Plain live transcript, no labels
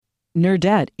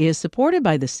Nerdette is supported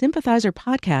by the Sympathizer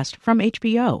podcast from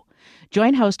HBO.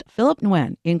 Join host Philip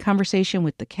Nguyen in conversation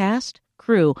with the cast,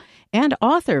 crew, and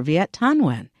author Viet Thanh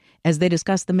Nguyen as they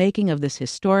discuss the making of this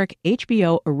historic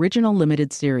HBO original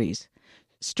limited series.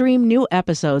 Stream new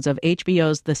episodes of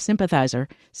HBO's The Sympathizer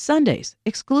Sundays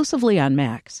exclusively on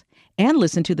Max, and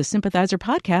listen to the Sympathizer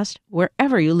podcast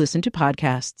wherever you listen to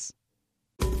podcasts.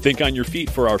 Think on your feet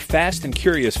for our Fast and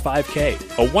Curious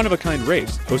 5K, a one-of-a-kind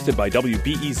race hosted by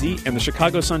WBEZ and the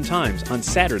Chicago Sun-Times on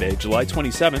Saturday, July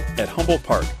 27th at Humboldt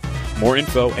Park. More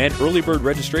info and early bird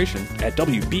registration at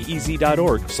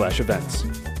wbez.org/events.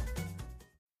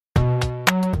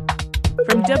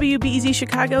 From WBEZ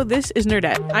Chicago, this is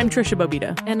Nerdette. I'm Trisha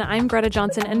Bobita. And I'm Greta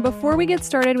Johnson. And before we get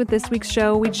started with this week's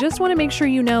show, we just want to make sure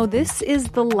you know this is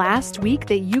the last week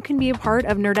that you can be a part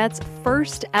of Nerdette's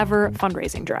first ever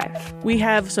fundraising drive. We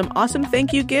have some awesome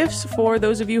thank you gifts for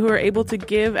those of you who are able to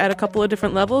give at a couple of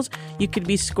different levels. You could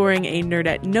be scoring a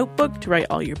Nerdette notebook to write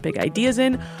all your big ideas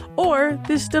in, or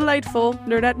this delightful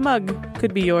Nerdette mug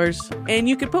could be yours. And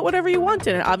you could put whatever you want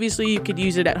in it. Obviously, you could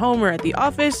use it at home or at the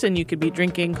office, and you could be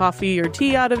drinking coffee or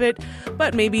tea out of it,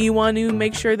 but maybe you want to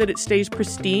make sure that it stays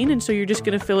pristine, and so you're just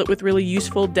going to fill it with really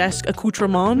useful desk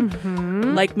accoutrement.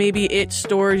 Like maybe it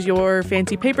stores your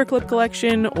fancy paperclip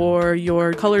collection or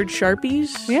your colored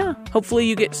Sharpies. Yeah. Hopefully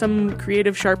you get some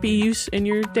creative Sharpie use in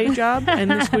your day job, and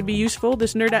this would be useful,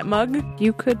 this Nerdette mug.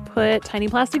 You could put tiny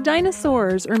plastic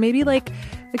dinosaurs, or maybe like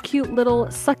a cute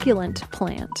little succulent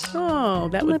plant. Oh,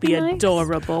 that would be nice.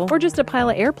 Adorable. Or just a pile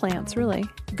of air plants, really.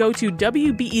 Go to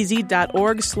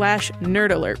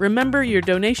wbez.org/nerdalert. Remember, your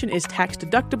donation is tax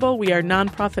deductible. We are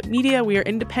nonprofit media. We are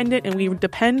independent, and we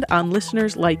depend on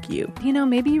listeners like you. You know,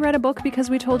 maybe you read a book because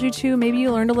we told you to. Maybe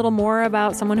you learned a little more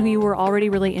about someone who you were already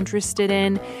really interested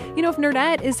in. You know, if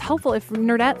Nerdette is helpful, if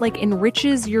Nerdette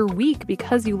enriches your week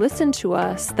because you listen to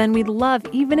us, then we'd love,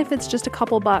 even if it's just a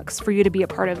couple bucks, for you to be a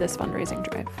part of this fundraising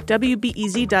drive.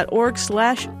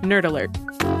 wbez.org/nerdalert.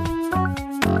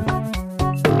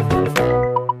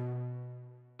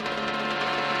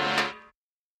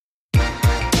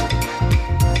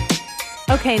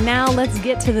 Okay, now let's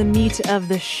get to the meat of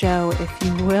the show, if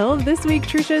you will. This week,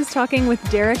 Trisha is talking with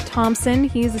Derek Thompson.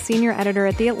 He's a senior editor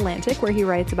at The Atlantic, where he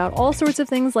writes about all sorts of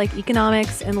things like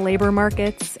economics and labor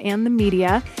markets and the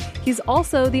media. He's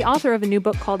also the author of a new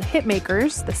book called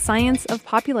Hitmakers, The Science of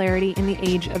Popularity in the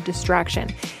Age of Distraction.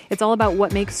 It's all about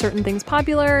what makes certain things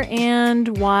popular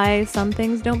and why some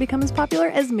things don't become as popular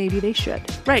as maybe they should.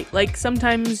 Right, like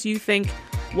sometimes you think,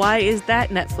 why is that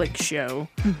Netflix show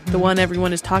the one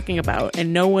everyone is talking about,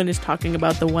 and no one is talking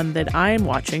about the one that I'm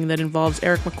watching that involves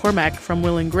Eric McCormack from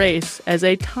Will and Grace as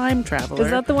a time traveler?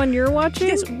 Is that the one you're watching?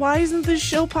 Yes. Why isn't this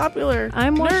show popular?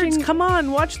 I'm watching... Nerds, come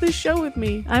on, watch this show with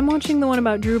me. I'm watching the one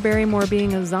about Drew Barrymore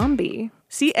being a zombie.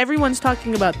 See, everyone's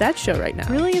talking about that show right now.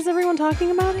 Really? Is everyone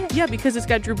talking about it? Yeah, because it's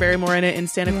got Drew Barrymore in it and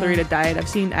Santa Clarita Diet. I've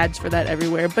seen ads for that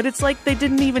everywhere. But it's like they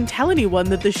didn't even tell anyone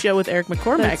that the show with Eric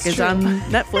McCormack is on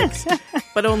Netflix.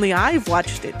 But only I've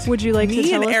watched it. Would you like to tell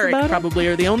us Me and Eric about it? probably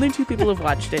are the only two people who've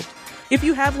watched it. If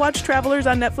you have watched Travelers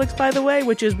on Netflix, by the way,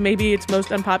 which is maybe its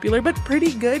most unpopular but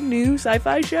pretty good new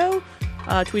sci-fi show,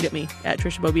 tweet at me at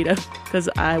Trisha Bobita, because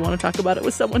I want to talk about it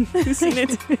with someone who's seen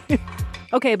it.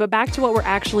 Okay, but back to what we're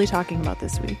actually talking about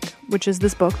this week, which is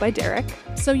this book by Derek.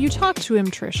 So you talked to him,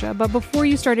 Trisha, but before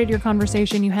you started your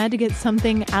conversation, you had to get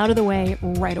something out of the way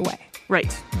right away.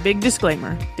 Right. Big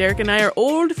disclaimer. Derek and I are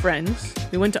old friends.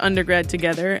 We went to undergrad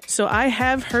together, so I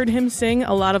have heard him sing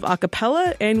a lot of a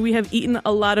cappella, and we have eaten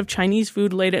a lot of Chinese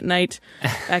food late at night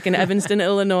back in Evanston,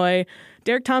 Illinois.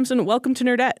 Derek Thompson, welcome to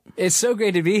Nerdette. It's so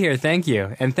great to be here. Thank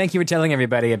you. And thank you for telling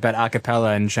everybody about a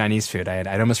cappella and Chinese food.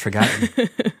 I'd almost forgotten.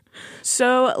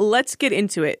 So let's get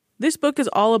into it. This book is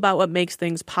all about what makes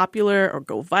things popular or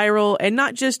go viral, and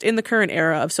not just in the current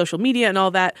era of social media and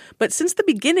all that, but since the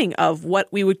beginning of what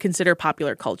we would consider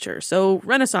popular culture. So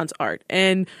Renaissance art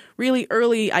and really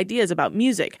early ideas about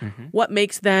music. What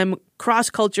makes them cross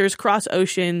cultures, cross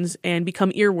oceans, and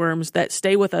become earworms that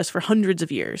stay with us for hundreds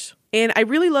of years. And I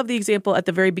really love the example at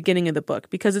the very beginning of the book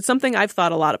because it's something I've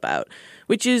thought a lot about,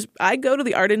 which is I go to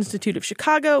the Art Institute of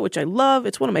Chicago, which I love.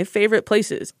 It's one of my favorite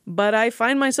places. But I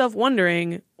find myself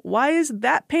wondering, why is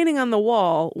that painting on the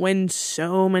wall when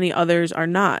so many others are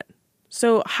not?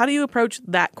 So how do you approach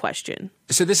that question?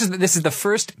 So this is the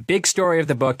first big story of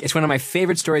the book. It's one of my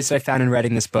favorite stories that I found in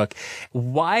writing this book.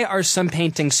 Why are some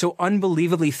paintings so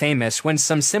unbelievably famous when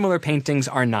some similar paintings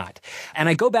are not? And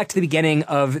I go back to the beginning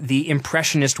of the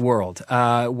Impressionist world,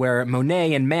 where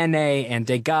Monet and Manet and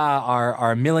Degas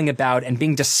are milling about and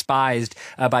being despised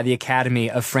by the Academy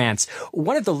of France.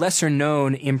 One of the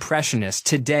lesser-known Impressionists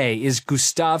today is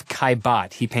Gustave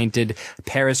Caillebotte. He painted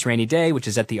Paris Rainy Day, which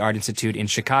is at the Art Institute in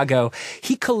Chicago.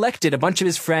 He collected a bunch of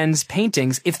his friends' paintings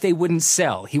if they wouldn't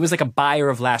sell. He was like a buyer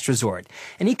of last resort.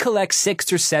 And he collects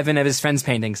 6 or 7 of his friends'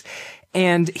 paintings.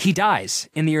 And he dies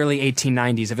in the early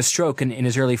 1890s of a stroke in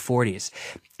his early 40s.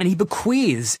 And he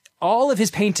bequeaths all of his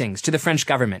paintings to the French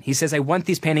government. He says, I want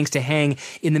these paintings to hang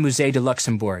in the Musée de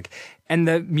Luxembourg. And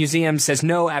the museum says,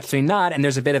 no, absolutely not. And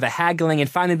there's a bit of a haggling. And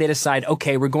finally they decide,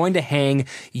 okay, we're going to hang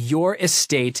your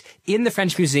estate in the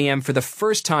French Museum for the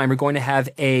first time. We're going to have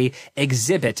a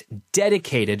exhibit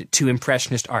dedicated to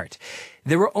Impressionist art.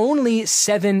 There were only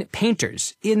 7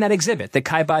 painters in that exhibit that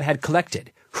Caillebotte had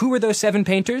collected. Who were those 7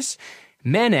 painters?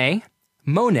 Manet,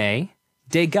 Monet,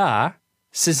 Degas,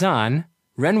 Cézanne,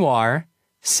 Renoir,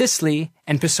 Sisley,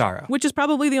 and Pissarro. Which is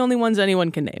probably the only ones anyone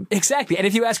can name. Exactly. And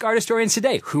if you ask art historians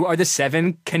today, who are the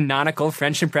 7 canonical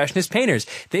French Impressionist painters?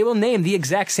 They will name the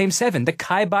exact same 7, the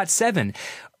Caillebotte 7.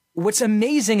 What's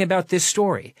amazing about this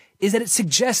story is that it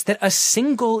suggests that a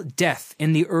single death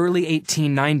in the early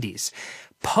 1890s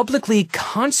publicly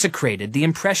consecrated the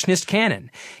Impressionist canon.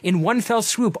 In one fell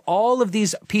swoop, all of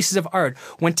these pieces of art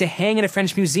went to hang in a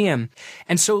French museum.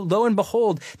 And so, lo and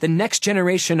behold, the next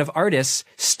generation of artists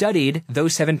studied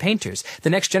those 7 painters. The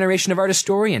next generation of art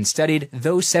historians studied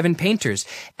those 7 painters.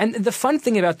 And the fun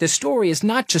thing about this story is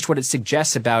not just what it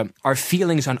suggests about our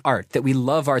feelings on art, that we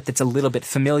love art that's a little bit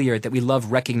familiar, that we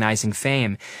love recognizing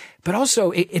fame, but also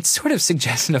it sort of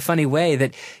suggests in a funny way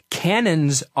that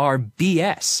canons are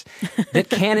BS,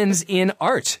 that canons in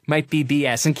art might be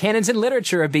BS, and canons in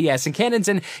literature are BS, and canons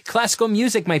in classical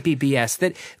music might be BS,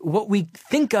 that what we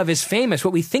think of as famous,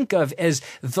 what we think of as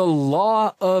the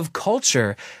law of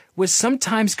culture, was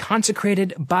sometimes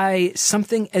consecrated by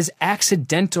something as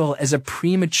accidental as a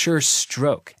premature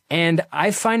stroke. And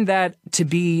I find that to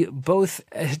be both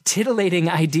a titillating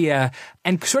idea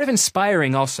and sort of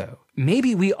inspiring also.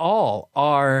 Maybe we all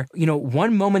are,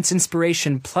 one moment's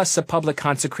inspiration plus a public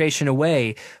consecration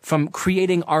away from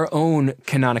creating our own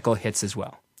canonical hits as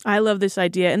well. I love this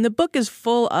idea. And the book is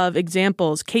full of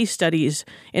examples, case studies,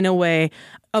 in a way,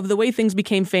 of the way things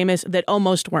became famous that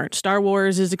almost weren't. Star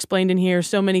Wars is explained in here,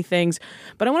 so many things.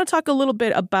 But I want to talk a little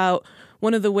bit about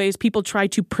one of the ways people try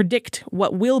to predict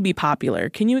what will be popular.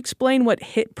 Can you explain what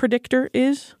Hit Predictor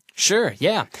is? Sure,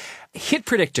 yeah. Hit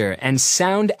Predictor and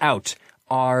Sound Out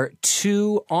are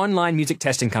 2 online music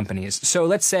testing companies. So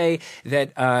let's say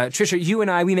that, Trisha, you and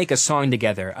I, we make a song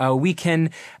together. We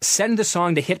can send the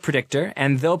song to Hit Predictor,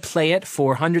 and they'll play it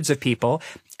for hundreds of people,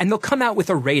 and they'll come out with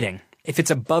a rating. If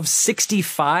it's above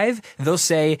 65, they'll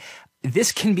say,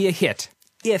 this can be a hit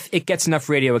if it gets enough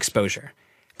radio exposure.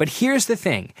 But here's the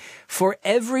thing. For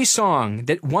every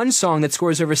one song that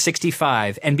scores over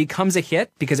 65 and becomes a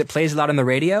hit because it plays a lot on the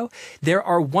radio, there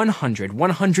are 100,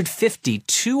 150,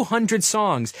 200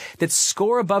 songs that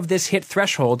score above this hit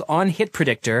threshold on Hit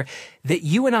Predictor that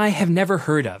you and I have never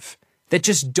heard of, that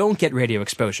just don't get radio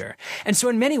exposure. And so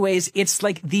in many ways, it's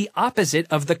like the opposite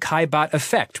of the Caillebotte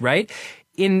effect, right?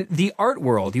 In the art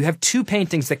world, you have 2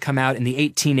 paintings that come out in the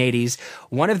 1880s.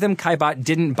 One of them Caillebotte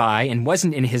didn't buy and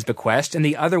wasn't in his bequest, and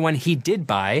the other one he did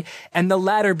buy, and the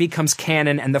latter becomes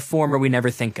canon and the former we never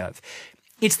think of.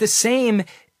 It's the same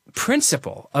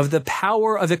principle of the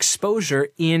power of exposure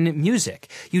in music.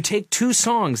 You take 2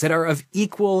 songs that are of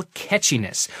equal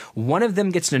catchiness. One of them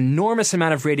gets an enormous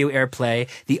amount of radio airplay,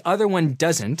 the other one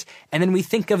doesn't, and then we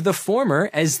think of the former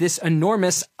as this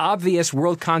enormous, obvious,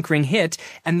 world-conquering hit,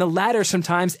 and the latter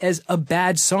sometimes as a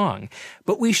bad song.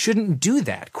 But we shouldn't do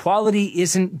that. Quality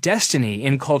isn't destiny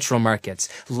in cultural markets.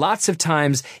 Lots of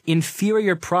times,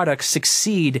 inferior products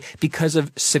succeed because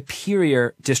of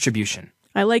superior distribution.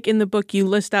 I like in the book you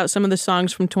list out some of the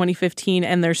songs from 2015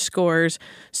 and their scores.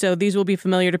 So these will be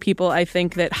familiar to people. I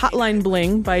think that Hotline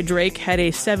Bling by Drake had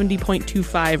a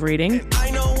 70.25 rating.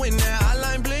 I know when that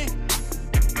hotline bling,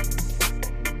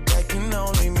 that can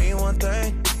only mean one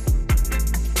thing.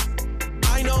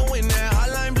 I know when that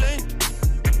hotline bling,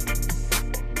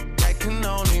 that can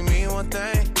only mean one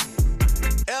thing.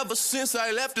 Ever since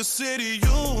I left the city,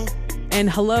 and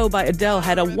Hello by Adele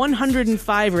had a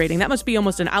 105 rating. That must be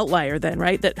almost an outlier then,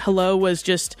 right? That Hello was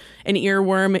just an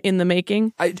earworm in the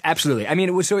making? Absolutely. I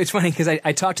mean, so it's funny because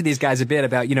I talked to these guys a bit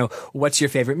about, what's your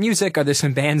favorite music? Are there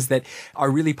some bands that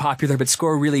are really popular but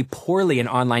score really poorly in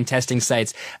online testing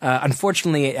sites?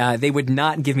 Unfortunately, they would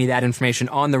not give me that information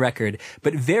on the record.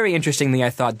 But very interestingly, I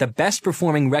thought the best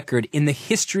performing record in the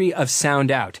history of Sound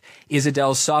Out is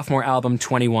Adele's sophomore album,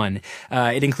 21.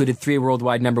 It included 3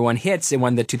 worldwide #1 hits. It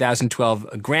won the 2012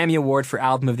 Grammy Award for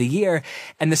Album of the Year.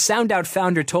 And the Sound Out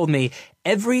founder told me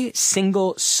every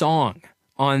single song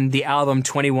on the album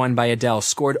 21 by Adele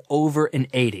scored over an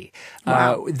 80.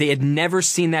 Wow. They had never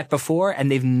seen that before,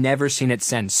 and they've never seen it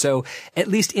since. So at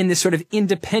least in this sort of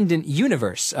independent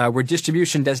universe where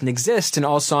distribution doesn't exist and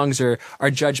all songs are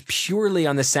judged purely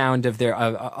on the sound of their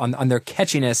on their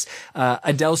catchiness,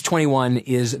 Adele's 21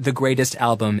 is the greatest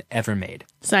album ever made.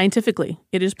 Scientifically,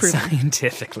 it is proven.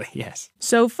 Scientifically, yes.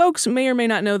 So folks may or may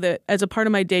not know that as a part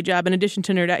of my day job, in addition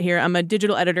to Nerd Out here, I'm a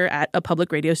digital editor at a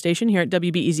public radio station here at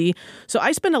WBEZ. So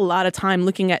I spend a lot of time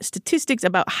looking at statistics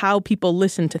about how people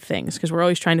listen to things, because we're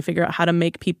always trying to figure out how to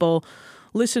make people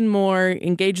listen more,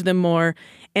 engage them more.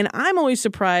 And I'm always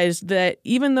surprised that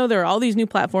even though there are all these new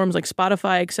platforms like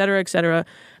Spotify, et cetera,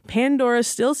 Pandora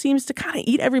still seems to kind of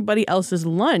eat everybody else's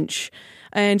lunch.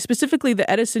 And specifically, the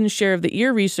Edison Share of the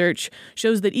Ear research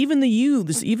shows that even the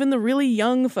youths, even the really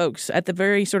young folks at the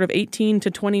very sort of 18 to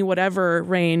 20 whatever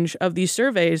range of these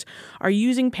surveys are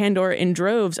using Pandora in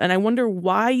droves. And I wonder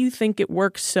why you think it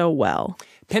works so well.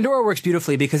 Pandora works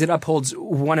beautifully because it upholds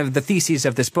one of the theses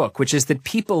of this book, which is that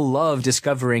people love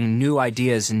discovering new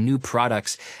ideas and new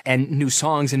products and new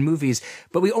songs and movies.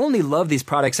 But we only love these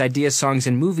products, ideas, songs,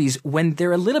 and movies when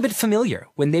they're a little bit familiar,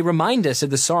 when they remind us of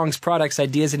the songs, products,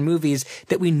 ideas, and movies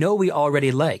that we know we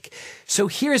already like. So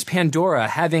here's Pandora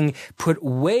having put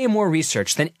way more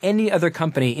research than any other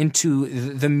company into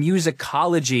the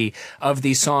musicology of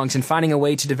these songs and finding a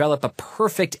way to develop a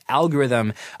perfect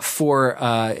algorithm for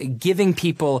giving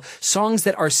people songs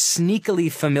that are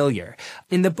sneakily familiar.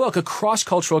 In the book, across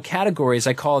cultural categories,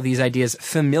 I call these ideas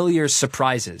familiar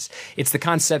surprises. It's the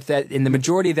concept that in the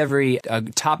majority of every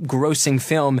top grossing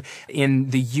film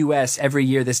in the U.S. every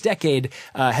year this decade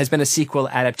has been a sequel,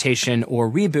 adaptation, or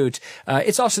reboot.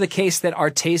 It's also the case that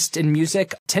our taste in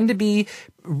music tend to be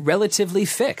relatively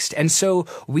fixed. And so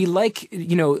we like,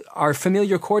 our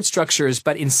familiar chord structures,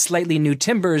 but in slightly new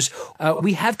timbres,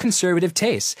 we have conservative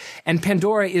tastes. And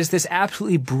Pandora is this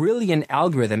absolutely brilliant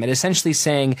algorithm at essentially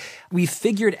saying, we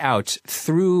figured out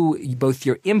through both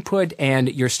your input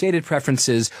and your stated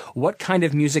preferences what kind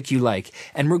of music you like.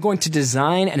 And we're going to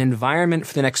design an environment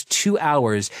for the next 2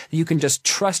 hours that you can just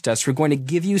trust us. We're going to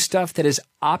give you stuff that is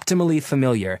optimally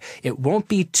familiar. It won't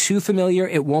be too familiar.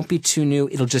 It won't be too new.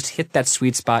 It'll just hit that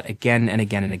sweet spot again and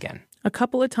again and again. A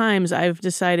couple of times I've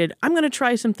decided I'm going to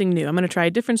try something new. I'm going to try a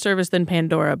different service than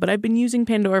Pandora, but I've been using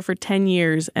Pandora for 10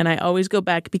 years and I always go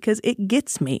back because it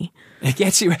gets me. It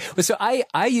gets you. So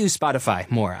I use Spotify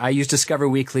more. I use Discover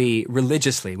Weekly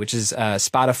religiously, which is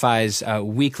Spotify's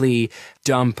weekly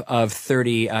dump of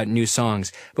 30 new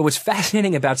songs. But what's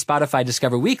fascinating about Spotify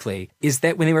Discover Weekly is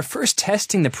that when they were first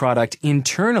testing the product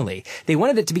internally, they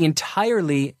wanted it to be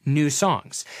entirely new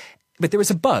songs. But there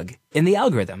was a bug in the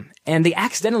algorithm, and they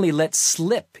accidentally let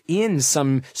slip in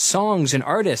some songs and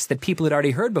artists that people had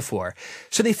already heard before.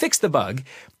 So they fixed the bug,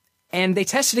 and they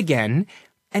tested again,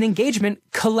 and engagement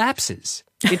collapses.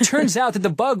 It turns out that the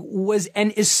bug was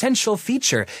an essential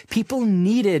feature. People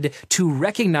needed to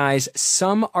recognize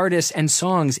some artists and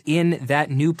songs in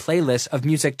that new playlist of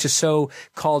music to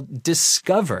so-called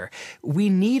discover. We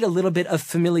need a little bit of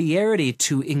familiarity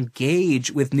to engage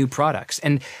with new products.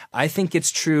 And I think it's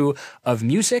true of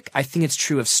music. I think it's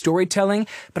true of storytelling.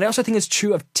 But I also think it's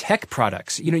true of tech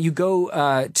products. You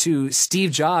go to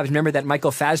Steve Jobs. Remember that Michael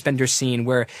Fassbender scene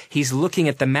where he's looking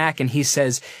at the Mac and he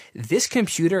says, this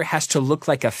computer has to look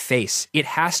like a face. It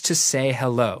has to say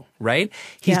hello, right?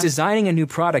 He's designing a new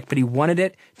product, but he wanted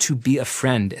it to be a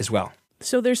friend as well.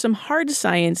 So there's some hard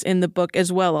science in the book as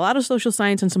well, a lot of social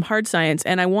science and some hard science.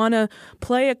 And I want to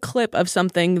play a clip of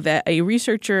something that a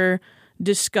researcher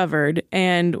discovered,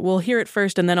 and we'll hear it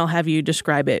first, and then I'll have you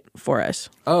describe it for us.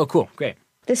 Oh, cool. Great.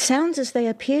 The sounds as they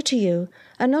appear to you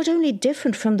are not only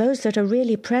different from those that are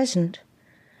really present,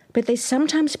 but they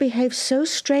sometimes behave so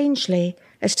strangely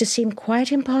as to seem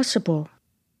quite impossible.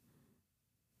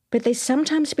 But they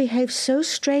sometimes behave so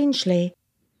strangely.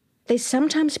 They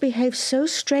sometimes behave so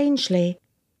strangely.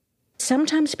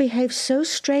 Sometimes behave so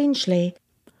strangely.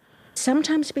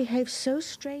 Sometimes behave so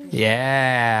strangely.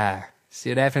 Yeah.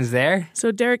 See what happens there?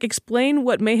 So, Derek, explain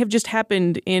what may have just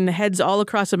happened in heads all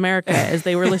across America as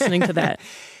they were listening to that.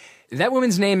 That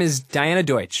woman's name is Diana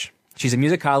Deutsch. She's a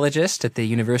musicologist at the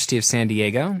University of San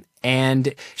Diego,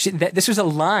 and this was a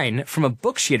line from a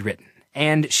book she had written,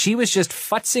 and she was just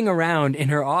futzing around in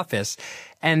her office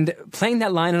and playing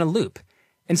that line on a loop.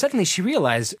 And suddenly she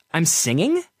realized, I'm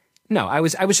singing? No, I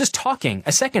was just talking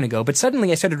a second ago, but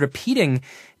suddenly I started repeating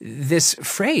this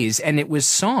phrase, and it was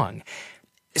song.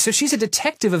 So she's a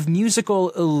detective of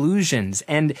musical illusions,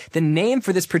 and the name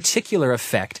for this particular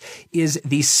effect is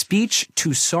the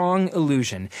speech-to-song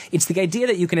illusion. It's the idea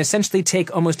that you can essentially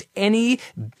take almost any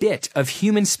bit of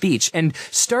human speech and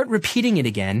start repeating it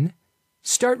again,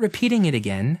 start repeating it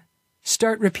again,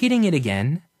 start repeating it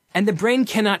again, and the brain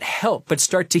cannot help but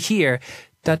start to hear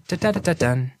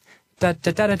da-da-da-da-da-dun,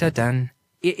 da-da-da-da-da-dun.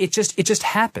 It just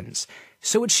happens.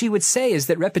 So what she would say is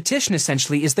that repetition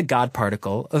essentially is the God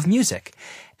particle of music.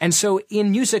 And so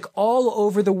in music all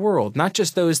over the world, not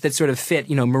just those that sort of fit,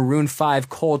 Maroon 5,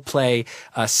 Coldplay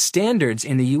standards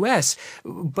in the US,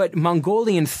 but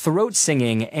Mongolian throat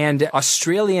singing and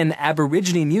Australian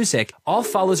Aborigine music all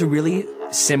follows a really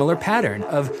similar pattern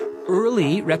of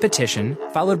early repetition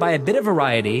followed by a bit of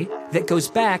variety that goes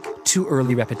back to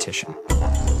early repetition.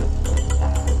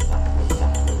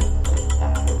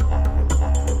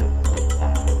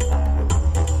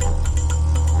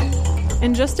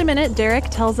 In just a minute,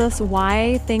 Derek tells us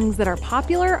why things that are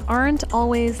popular aren't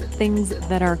always things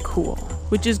that are cool.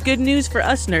 Which is good news for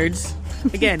us nerds.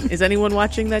 Again, is anyone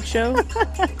watching that show?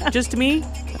 Just me?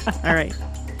 All right.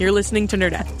 You're listening to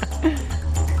Nerdette.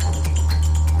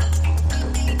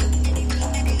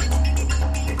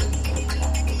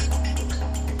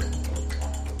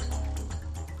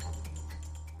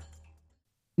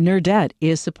 Nerdette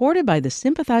is supported by the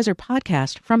Sympathizer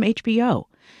podcast from HBO.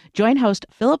 Join host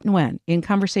Philip Nguyen in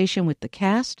conversation with the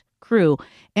cast, crew,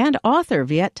 and author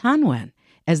Viet Thanh Nguyen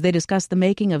as they discuss the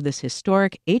making of this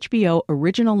historic HBO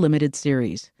original limited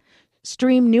series.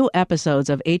 Stream new episodes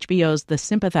of HBO's The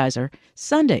Sympathizer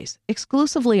Sundays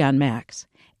exclusively on Max,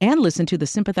 and listen to the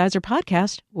Sympathizer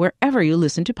podcast wherever you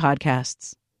listen to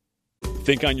podcasts.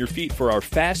 Think on your feet for our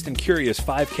Fast and Curious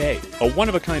 5K, a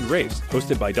one-of-a-kind race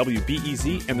hosted by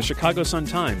WBEZ and the Chicago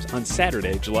Sun-Times on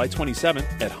Saturday, July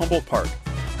 27th at Humboldt Park.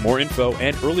 More info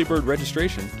and early bird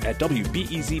registration at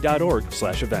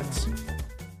wbez.org/events.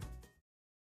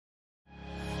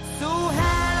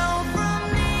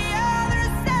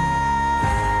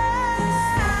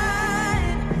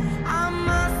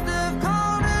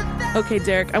 Okay,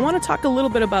 Derek, I want to talk a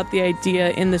little bit about the idea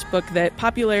in this book that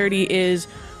popularity is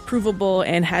provable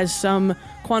and has some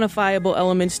quantifiable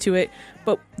elements to it,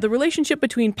 but the relationship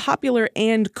between popular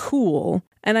and cool.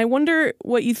 And I wonder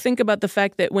what you think about the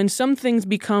fact that when some things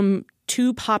become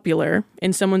too popular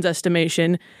in someone's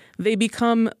estimation, they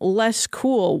become less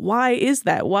cool. Why is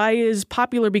that? Why is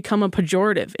popular become a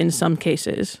pejorative in some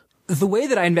cases? The way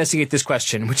that I investigate this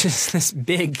question, which is this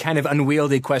big kind of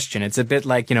unwieldy question, it's a bit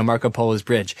like, Marco Polo's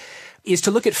bridge, is to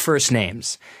look at first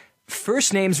names.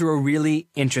 First names are a really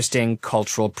interesting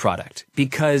cultural product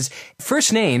because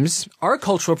first names are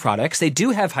cultural products. They do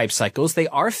have hype cycles. They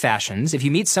are fashions. If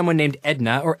you meet someone named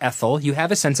Edna or Ethel, you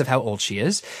have a sense of how old she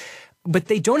is. But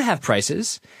they don't have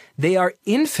prices. They are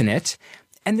infinite.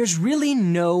 And there's really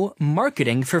no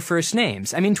marketing for first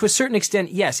names. I mean, to a certain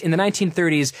extent, yes, in the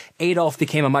 1930s, Adolf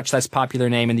became a much less popular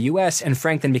name in the U.S., and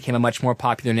Franklin became a much more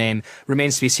popular name.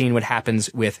 Remains to be seen what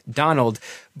happens with Donald.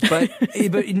 But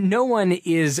no one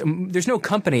is, there's no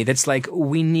company that's like,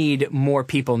 we need more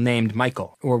people named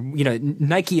Michael. Or,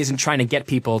 Nike isn't trying to get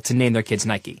people to name their kids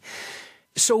Nike.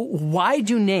 So why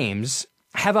do names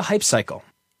have a hype cycle?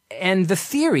 And the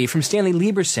theory from Stanley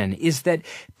Lieberson is that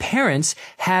parents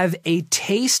have a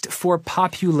taste for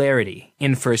popularity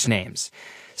in first names.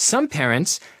 Some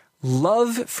parents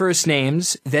love first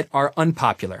names that are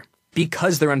unpopular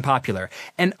because they're unpopular.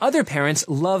 And other parents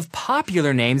love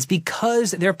popular names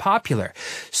because they're popular.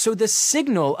 So the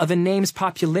signal of a name's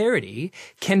popularity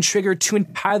can trigger two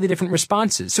entirely different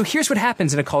responses. So here's what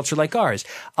happens in a culture like ours.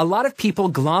 A lot of people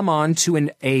glom on to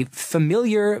a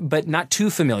familiar, but not too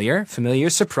familiar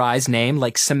surprise name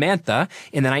like Samantha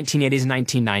in the 1980s and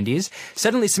 1990s.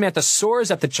 Suddenly Samantha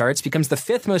soars up the charts, becomes the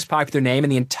 5th most popular name in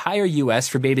the entire U.S.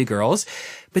 for baby girls.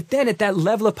 But then at that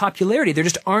level of popularity, there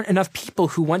just aren't enough people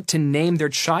who want to name their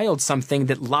child something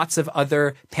that lots of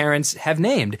other parents have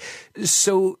named.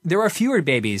 So there are fewer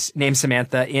babies named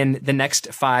Samantha in the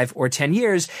next 5 or 10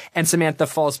 years, and Samantha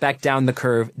falls back down the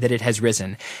curve that it has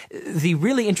risen. The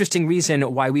really interesting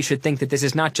reason why we should think that this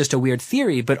is not just a weird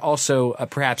theory, but also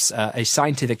perhaps a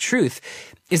scientific truth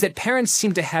is that parents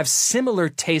seem to have similar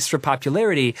tastes for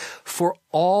popularity for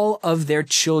all of their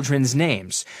children's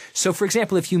names. So, for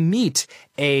example, if you meet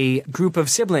a group of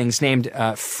siblings named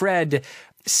Fred,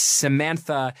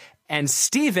 Samantha, and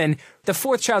Stephen. The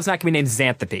fourth child's not going to be named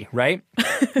Xanthopy, right?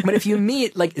 But if you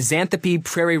meet like Xanthopy,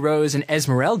 Prairie Rose, and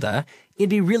Esmeralda, it'd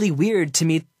be really weird to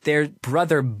meet their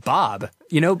brother Bob,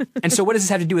 And so what does this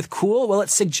have to do with cool? Well, it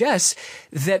suggests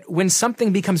that when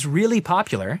something becomes really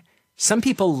popular, some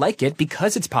people like it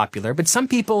because it's popular, but some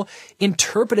people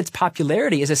interpret its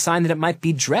popularity as a sign that it might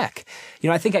be dreck.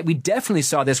 I think we definitely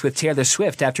saw this with Taylor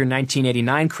Swift after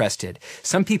 1989 crested.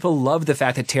 Some people loved the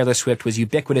fact that Taylor Swift was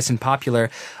ubiquitous and popular.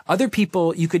 Other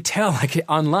people, you could tell, like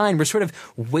online, were sort of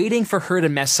waiting for her to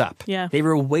mess up. Yeah. They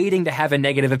were waiting to have a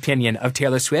negative opinion of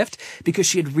Taylor Swift because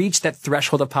she had reached that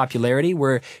threshold of popularity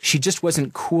where she just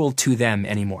wasn't cool to them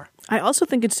anymore. I also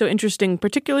think it's so interesting,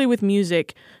 particularly with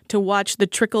music, to watch the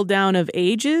trickle down of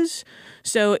ages.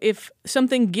 So if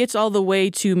something gets all the way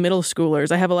to middle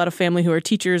schoolers, I have a lot of family who are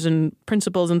teachers and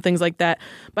principals and things like that.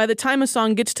 By the time a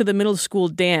song gets to the middle school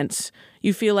dance,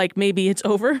 you feel like maybe it's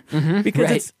over because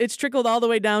right. it's trickled all the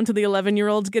way down to the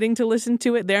 11-year-olds getting to listen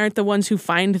to it. They aren't the ones who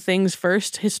find things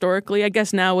first historically. I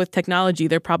guess now with technology,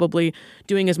 they're probably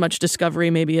doing as much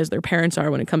discovery maybe as their parents are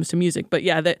when it comes to music. But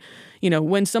yeah, that,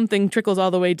 when something trickles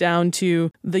all the way down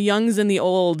to the youngs and the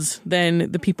olds,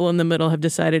 then the people in the middle have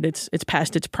decided it's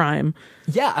past its prime.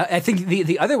 Yeah, I think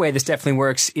the other way this definitely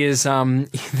works is the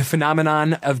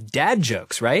phenomenon of dad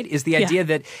jokes, right? Is the idea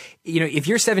that, if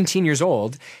you're 17 years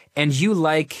old and you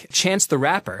like Chance the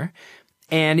Rapper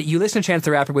and you listen to Chance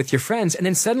the Rapper with your friends and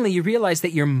then suddenly you realize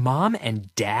that your mom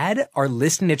and dad are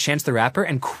listening to Chance the Rapper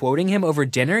and quoting him over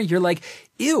dinner, you're like,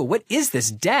 ew, what is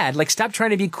this, Dad? Like, stop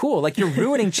trying to be cool. Like, you're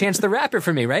ruining Chance the Rapper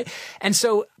for me, right? And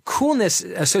so coolness,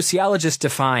 sociologists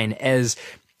define as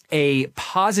a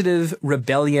positive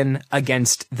rebellion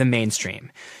against the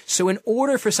mainstream. So in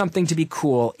order for something to be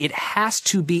cool, it has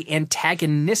to be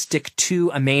antagonistic to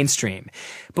a mainstream.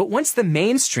 But once the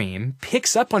mainstream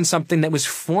picks up on something that was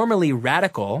formerly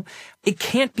radical, it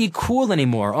can't be cool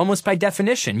anymore, almost by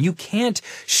definition. You can't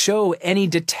show any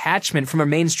detachment from a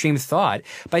mainstream thought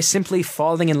by simply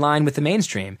falling in line with the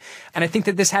mainstream. And I think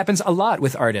that this happens a lot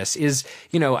with artists, is,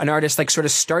 an artist like sort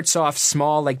of starts off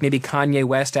small, like maybe Kanye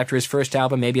West after his first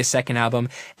album, maybe a second album,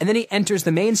 and then he enters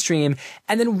the mainstream.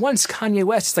 And then once Kanye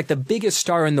West is like the biggest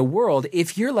star in the world,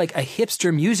 if you're like a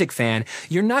hipster music fan,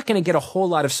 you're not going to get a whole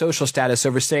lot of social status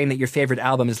over saying that your favorite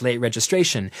album is Late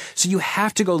Registration. So you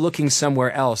have to go looking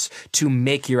somewhere else to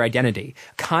make your identity.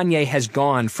 Kanye has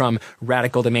gone from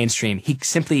radical to mainstream. He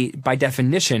simply, by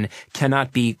definition,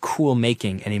 cannot be cool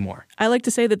making anymore. I like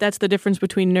to say that that's the difference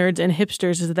between nerds and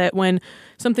hipsters, is that when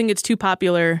something gets too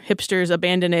popular, hipsters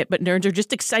abandon it, but nerds are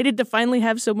just excited to finally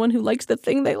have someone who likes the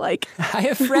thing they like. I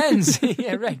have friends.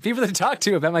 Yeah, right. People to talk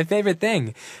to about my favorite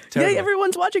thing. Totally. Yay,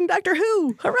 everyone's watching Doctor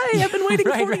Who. Hooray, I've been waiting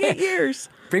 48 years.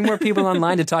 Bring more people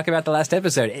online to talk about the last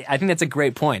episode. I think that's a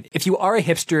great point. If you are a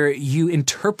hipster, you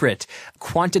interpret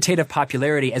quantitative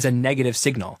popularity as a negative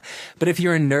signal. But if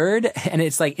you're a nerd and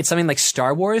it's something like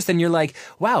Star Wars, then you're like,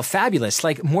 wow, fabulous.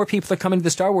 Like, more people are coming to the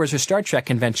Star Wars or Star Trek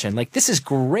convention. Like, this is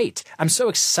great. I'm so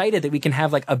excited that we can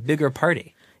have like a bigger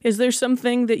party. Is there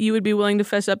something that you would be willing to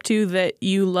fess up to that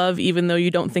you love even though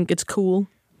you don't think it's cool?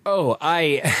 Oh,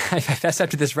 I fess up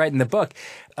to this right in the book.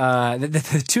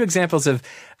 The two examples of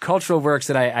cultural works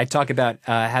that I talk about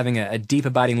having a deep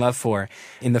abiding love for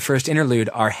in the first interlude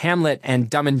are Hamlet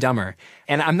and Dumb and Dumber.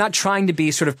 And I'm not trying to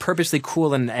be sort of purposely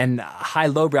cool and high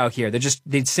lowbrow here.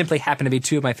 They simply happen to be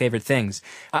two of my favorite things.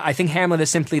 I think Hamlet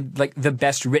is simply like the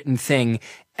best written thing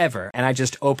ever. And I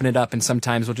just open it up and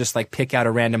sometimes will just like pick out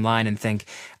a random line and think,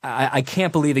 I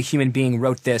can't believe a human being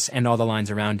wrote this and all the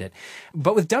lines around it.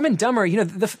 But with Dumb and Dumber,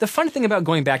 the fun thing about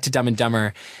going back to Dumb and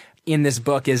Dumber in this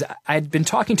book is I'd been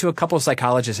talking to a couple of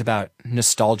psychologists about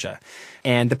nostalgia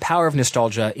and the power of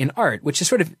nostalgia in art, which is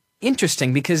sort of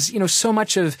interesting because, so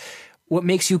much of what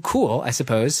makes you cool, I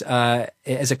suppose,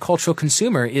 as a cultural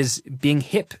consumer is being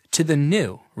hip to the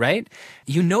new, right?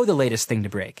 You know the latest thing to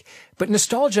break. But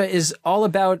nostalgia is all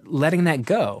about letting that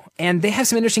go. And they have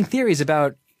some interesting theories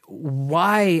about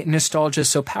why nostalgia is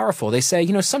so powerful. They say,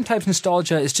 sometimes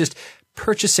nostalgia is just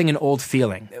purchasing an old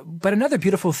feeling. But another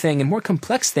beautiful thing and more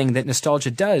complex thing that nostalgia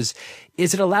does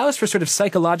is it allows for sort of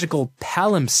psychological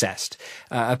palimpsest.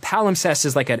 A palimpsest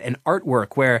is like an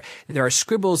artwork where there are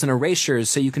scribbles and erasures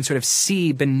so you can sort of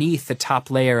see beneath the top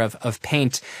layer of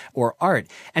paint or art.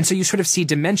 And so you sort of see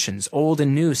dimensions, old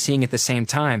and new, seeing at the same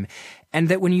time. And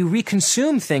that when you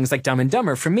reconsume things like Dumb and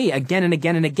Dumber, for me, again and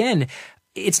again and again,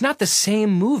 it's not the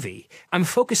same movie. I'm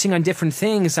focusing on different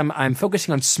things. I'm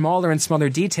focusing on smaller and smaller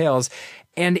details.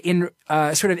 And in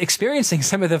sort of experiencing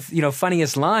some of the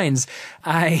funniest lines,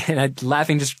 I'm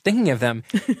laughing just thinking of them.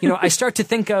 I start to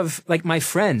think of like my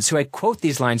friends who I quote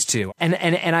these lines to, and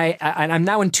I'm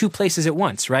now in two places at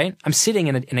once. Right? I'm sitting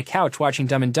in a couch watching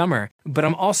Dumb and Dumber, but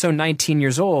I'm also 19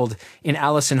 years old in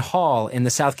Allison Hall in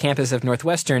the South Campus of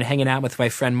Northwestern, hanging out with my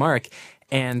friend Mark.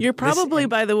 And you're probably,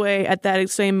 by the way, at that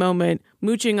same moment,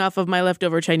 mooching off of my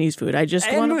leftover Chinese food. I just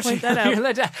want to point that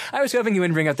out. I was hoping you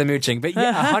wouldn't bring up the mooching, but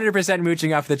yeah, 100%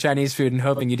 mooching off the Chinese food and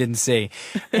hoping you didn't see.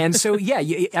 And so, yeah,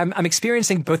 I'm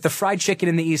experiencing both the fried chicken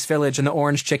in the East Village and the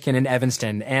orange chicken in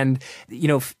Evanston. And,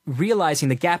 realizing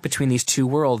the gap between these two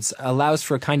worlds allows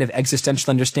for a kind of existential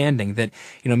understanding that,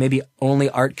 maybe only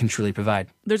art can truly provide.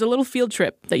 There's a little field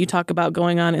trip that you talk about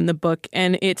going on in the book,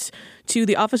 and it's to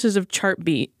the offices of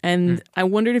Chartbeat. And I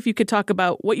wondered if you could talk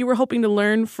about what you were hoping to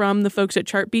learn from the folks at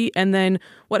Chartbeat, and then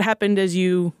what happened as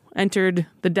you entered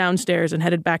the downstairs and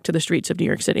headed back to the streets of New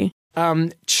York City.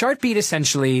 Chartbeat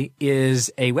essentially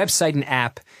is a website and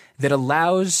app that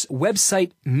allows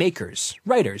website makers,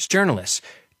 writers, journalists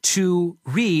to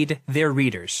read their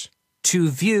readers, to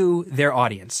view their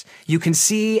audience. You can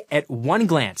see at one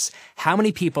glance how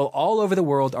many people all over the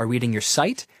world are reading your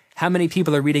site, how many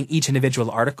people are reading each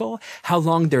individual article, how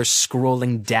long they're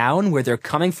scrolling down, where they're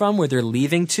coming from, where they're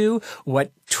leaving to, what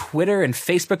Twitter and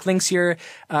Facebook links you're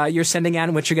sending out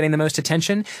and which you're getting the most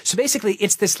attention. So basically,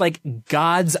 it's this like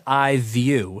God's eye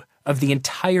view of the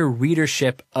entire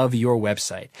readership of your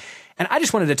website. And I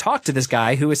just wanted to talk to this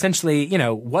guy who essentially,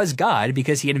 was God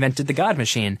because he invented the God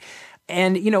machine.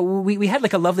 And, we had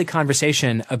like a lovely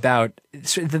conversation about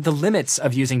the limits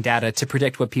of using data to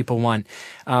predict what people want.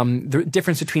 The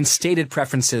difference between stated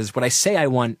preferences, what I say I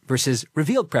want, versus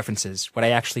revealed preferences, what I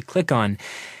actually click on.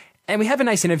 And we have a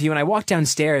nice interview, and I walked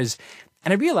downstairs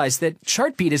and I realized that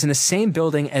Chartbeat is in the same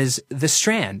building as The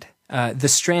Strand. The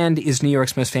Strand is New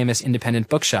York's most famous independent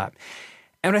bookshop.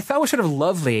 And what I thought was sort of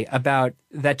lovely about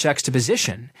that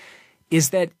juxtaposition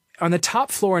is that on the top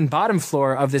floor and bottom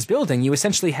floor of this building, you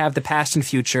essentially have the past and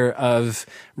future of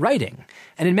writing.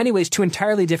 And in many ways, two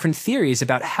entirely different theories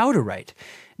about how to write.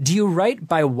 Do you write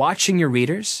by watching your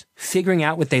readers, figuring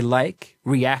out what they like,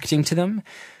 reacting to them?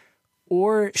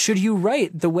 Or should you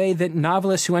write the way that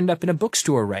novelists who end up in a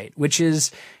bookstore write, which is,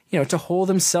 to hold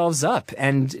themselves up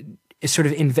and sort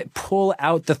of pull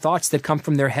out the thoughts that come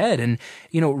from their head and,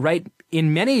 write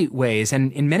in many ways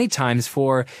and in many times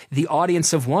for the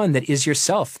audience of one that is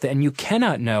yourself, and you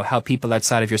cannot know how people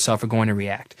outside of yourself are going to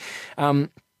react. And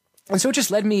so it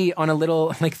just led me on a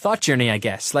little thought journey, I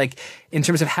guess, in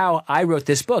terms of how I wrote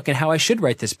this book and how I should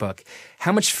write this book.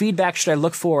 How much feedback should I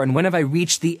look for, and when have I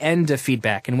reached the end of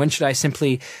feedback, and when should I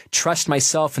simply trust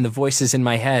myself and the voices in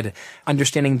my head,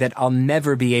 understanding that I'll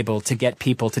never be able to get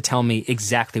people to tell me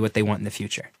exactly what they want in the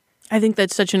future. I think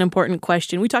that's such an important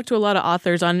question. We talk to a lot of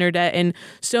authors on Nerdette, and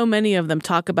so many of them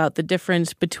talk about the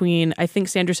difference between, I think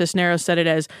Sandra Cisneros said it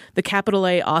as the capital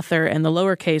A author and the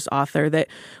lowercase author, that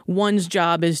one's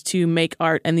job is to make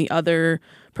art and the other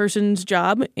person's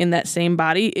job in that same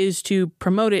body is to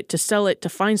promote it, to sell it, to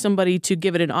find somebody to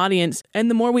give it an audience. And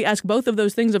the more we ask both of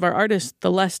those things of our artists, the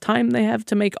less time they have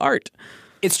to make art.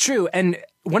 It's true. And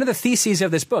one of the theses of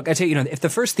this book, I tell you, if the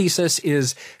first thesis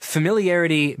is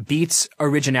familiarity beats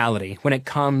originality when it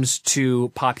comes to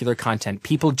popular content,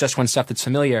 people just want stuff that's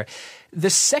familiar.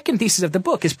 The second thesis of the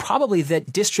book is probably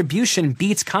that distribution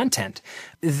beats content,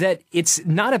 that it's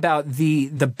not about the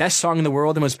best song in the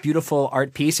world, the most beautiful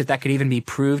art piece, if that could even be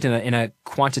proved in a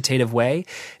quantitative way,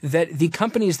 that the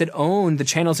companies that own the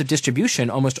channels of distribution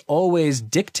almost always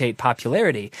dictate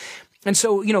popularity. And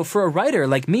so, for a writer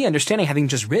like me, understanding, having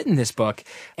just written this book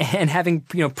and having,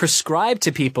 prescribed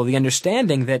to people the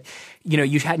understanding that, you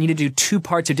need to do 2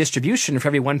 parts of distribution for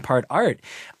every 1 part art.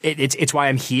 It's why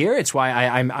I'm here. It's why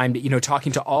I'm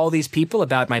talking to all these people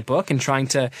about my book and trying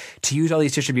to use all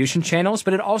these distribution channels.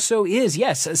 But it also is,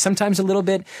 yes, sometimes a little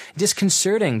bit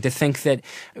disconcerting to think that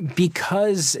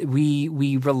because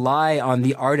we rely on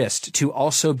the artist to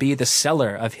also be the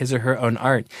seller of his or her own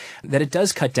art, that it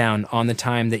does cut down on the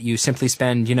time that you simply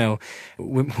spend,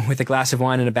 with a glass of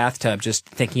wine in a bathtub, just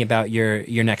thinking about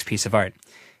your next piece of art.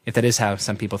 If that is how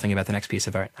some people think about the next piece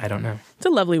of art, I don't know. It's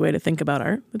a lovely way to think about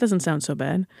art. It doesn't sound so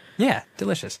bad. Yeah,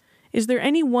 delicious. Is there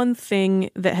any one thing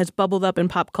that has bubbled up in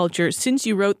pop culture since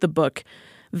you wrote the book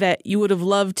that you would have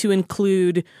loved to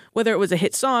include, whether it was a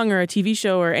hit song or a TV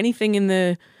show or anything in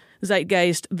the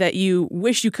zeitgeist that you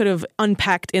wish you could have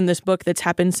unpacked in this book that's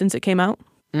happened since it came out?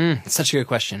 Such a good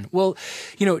question. Well,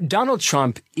 Donald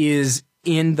Trump is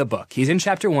in the book. He's in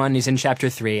chapter 1. He's in chapter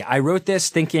 3. I wrote this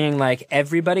thinking, like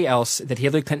everybody else, that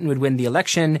Hillary Clinton would win the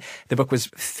election. The book was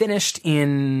finished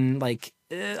in like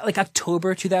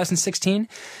October 2016.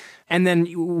 And then,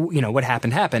 what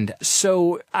happened.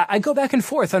 So I go back and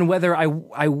forth on whether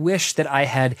I wish that I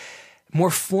had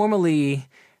more formally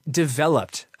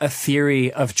developed a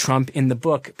theory of Trump in the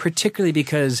book, particularly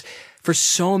because for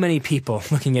so many people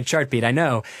looking at Chartbeat, I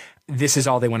know this is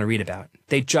all they want to read about.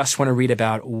 They just want to read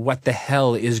about what the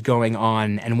hell is going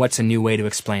on and what's a new way to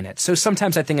explain it. So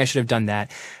sometimes I think I should have done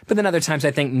that. But then other times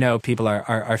I think, no, people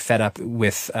are fed up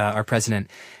with our president.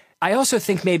 I also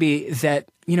think maybe that,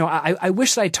 I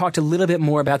wish that I talked a little bit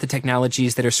more about the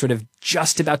technologies that are sort of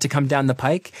just about to come down the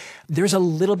pike. There's a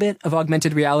little bit of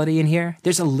augmented reality in here.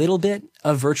 There's a little bit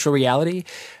of virtual reality.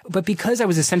 But because I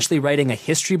was essentially writing a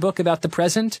history book about the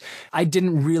present, I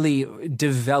didn't really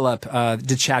develop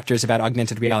the chapters about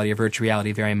augmented reality or virtual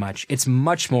reality very much. It's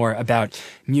much more about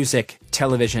music,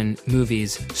 television,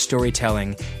 movies,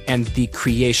 storytelling, and the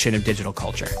creation of digital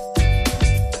culture.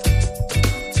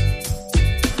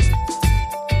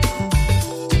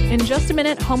 In just a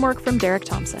minute, homework from Derek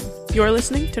Thompson. You're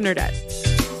listening to Nerdette.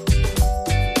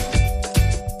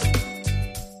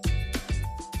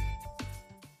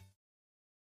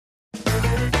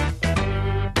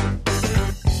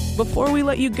 Before we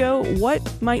let you go,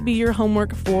 what might be your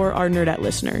homework for our Nerdette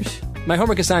listeners? My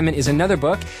homework assignment is another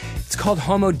book. It's called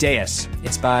Homo Deus.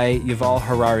 It's by Yuval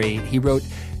Harari. He wrote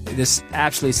this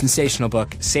absolutely sensational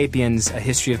book, Sapiens, A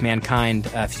History of Mankind,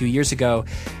 a few years ago.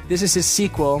 This is his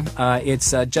sequel.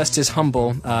 It's just as humble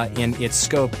in its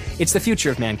scope. It's the future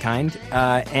of mankind,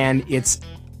 and it's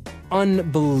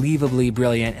unbelievably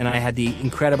brilliant, and I had the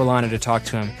incredible honor to talk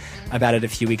to him about it a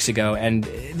few weeks ago. And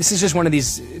this is just one of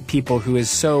these people who is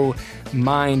so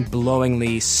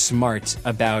mind-blowingly smart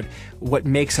about what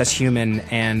makes us human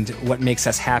and what makes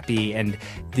us happy and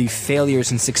the failures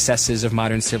and successes of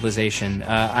modern civilization.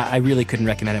 I really couldn't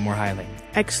recommend it more highly.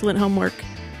 Excellent homework.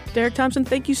 Derek Thompson,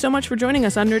 thank you so much for joining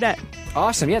us on Nerdette.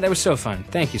 Awesome. Yeah, that was so fun.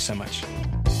 Thank you so much.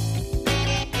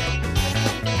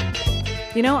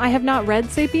 I have not read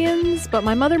Sapiens, but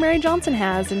my mother, Mary Johnson,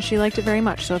 has, and she liked it very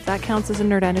much. So if that counts as a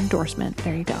Nerdette endorsement,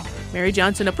 there you go. Mary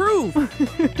Johnson, approve!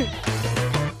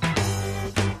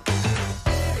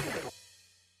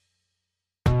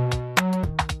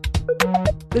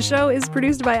 The show is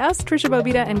produced by us, Trisha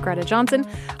Bobita and Greta Johnson,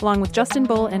 along with Justin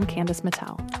Bull and Candace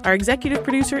Mattel. Our executive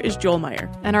producer is Joel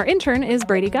Meyer. And our intern is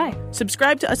Brady Guy.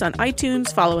 Subscribe to us on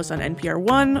iTunes, follow us on NPR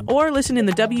One, or listen in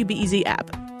the WBEZ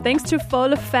app. Thanks to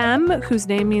Folle Femme, whose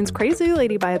name means crazy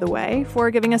lady, by the way, for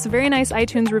giving us a very nice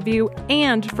iTunes review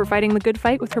and for fighting the good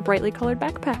fight with her brightly colored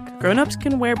backpack. Grown-ups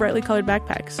can wear brightly colored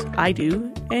backpacks. I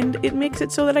do, and it makes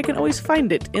it so that I can always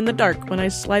find it in the dark when I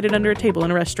slide it under a table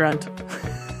in a restaurant.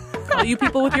 All you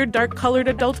people with your dark-colored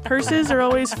adult purses are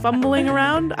always fumbling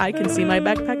around. I can see my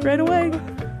backpack right away.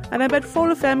 And I bet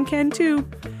Folle Femme can too.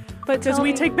 Because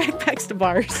we take backpacks to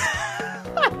bars.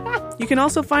 You can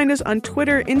also find us on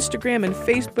Twitter, Instagram, and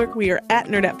Facebook. We are at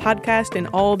Nerdette Podcast in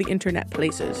all the internet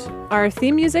places. Our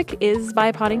theme music is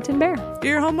by Poddington Bear. Do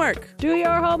your homework. Do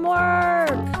your homework!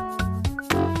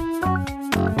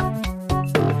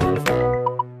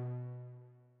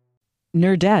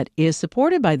 Nerdette is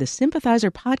supported by the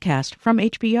Sympathizer podcast from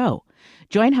HBO.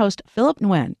 Join host Philip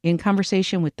Nguyen in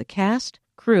conversation with the cast,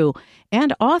 crew,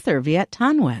 and author Viet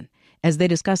Thanh Nguyen as they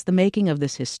discuss the making of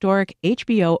this historic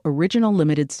HBO original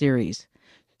limited series.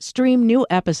 Stream new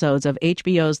episodes of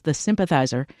HBO's The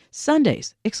Sympathizer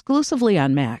Sundays exclusively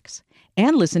on Max,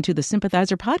 and listen to the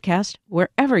Sympathizer podcast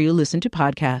wherever you listen to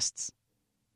podcasts.